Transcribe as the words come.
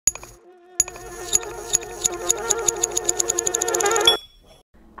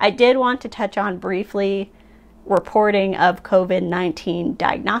I did want to touch on briefly reporting of COVID-19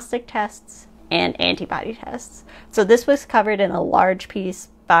 diagnostic tests and antibody tests. So this was covered in a large piece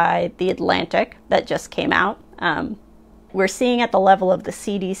by The Atlantic that just came out. We're seeing at the level of the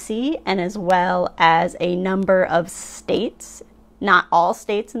CDC and as well as a number of states, not all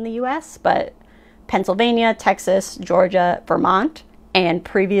states in the US, but Pennsylvania, Texas, Georgia, Vermont, and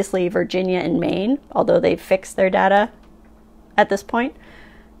previously Virginia and Maine, although they've fixed their data at this point,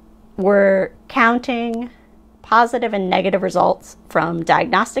 were counting positive and negative results from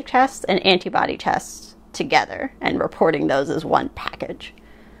diagnostic tests and antibody tests together and reporting those as one package.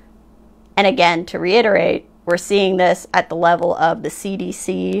 And again, to reiterate, we're seeing this at the level of the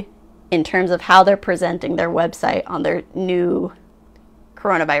CDC in terms of how they're presenting their website on their new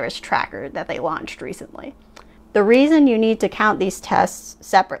coronavirus tracker that they launched recently. The reason you need to count these tests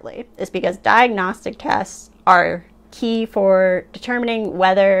separately is because diagnostic tests are key for determining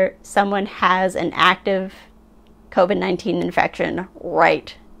whether someone has an active COVID-19 infection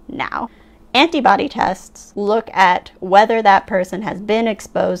right now. Antibody tests look at whether that person has been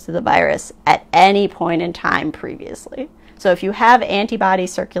exposed to the virus at any point in time previously. So if you have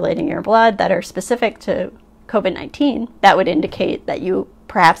antibodies circulating in your blood that are specific to COVID-19, that would indicate that you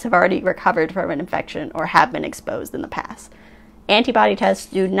perhaps have already recovered from an infection or have been exposed in the past. Antibody tests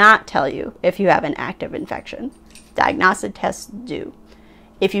do not tell you if you have an active infection. Diagnostic tests do.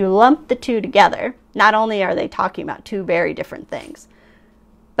 If you lump the two together, not only are they talking about two very different things,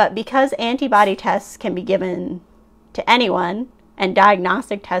 but because antibody tests can be given to anyone and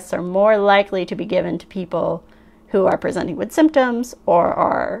diagnostic tests are more likely to be given to people who are presenting with symptoms or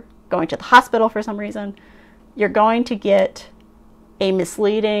are going to the hospital for some reason, you're going to get a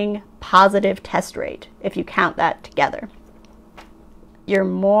misleading positive test rate if you count that together. You're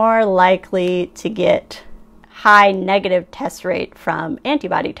more likely to get high negative test rate from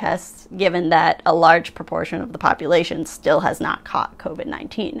antibody tests, given that a large proportion of the population still has not caught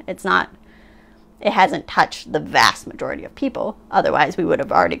COVID-19. It hasn't touched the vast majority of people. Otherwise, we would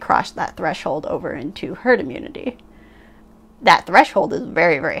have already crossed that threshold over into herd immunity. That threshold is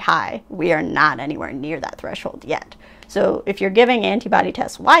very, very high. We are not anywhere near that threshold yet. So if you're giving antibody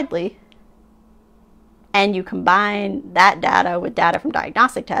tests widely, and you combine that data with data from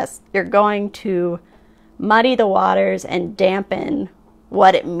diagnostic tests, you're going to muddy the waters and dampen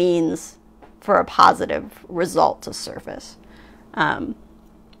what it means for a positive result to surface.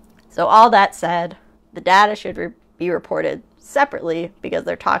 So all that said, the data should be reported separately because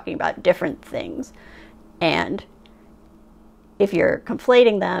they're talking about different things. And if you're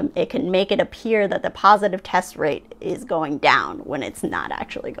conflating them, it can make it appear that the positive test rate is going down when it's not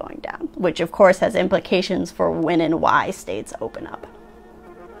actually going down, which of course has implications for when and why states open up.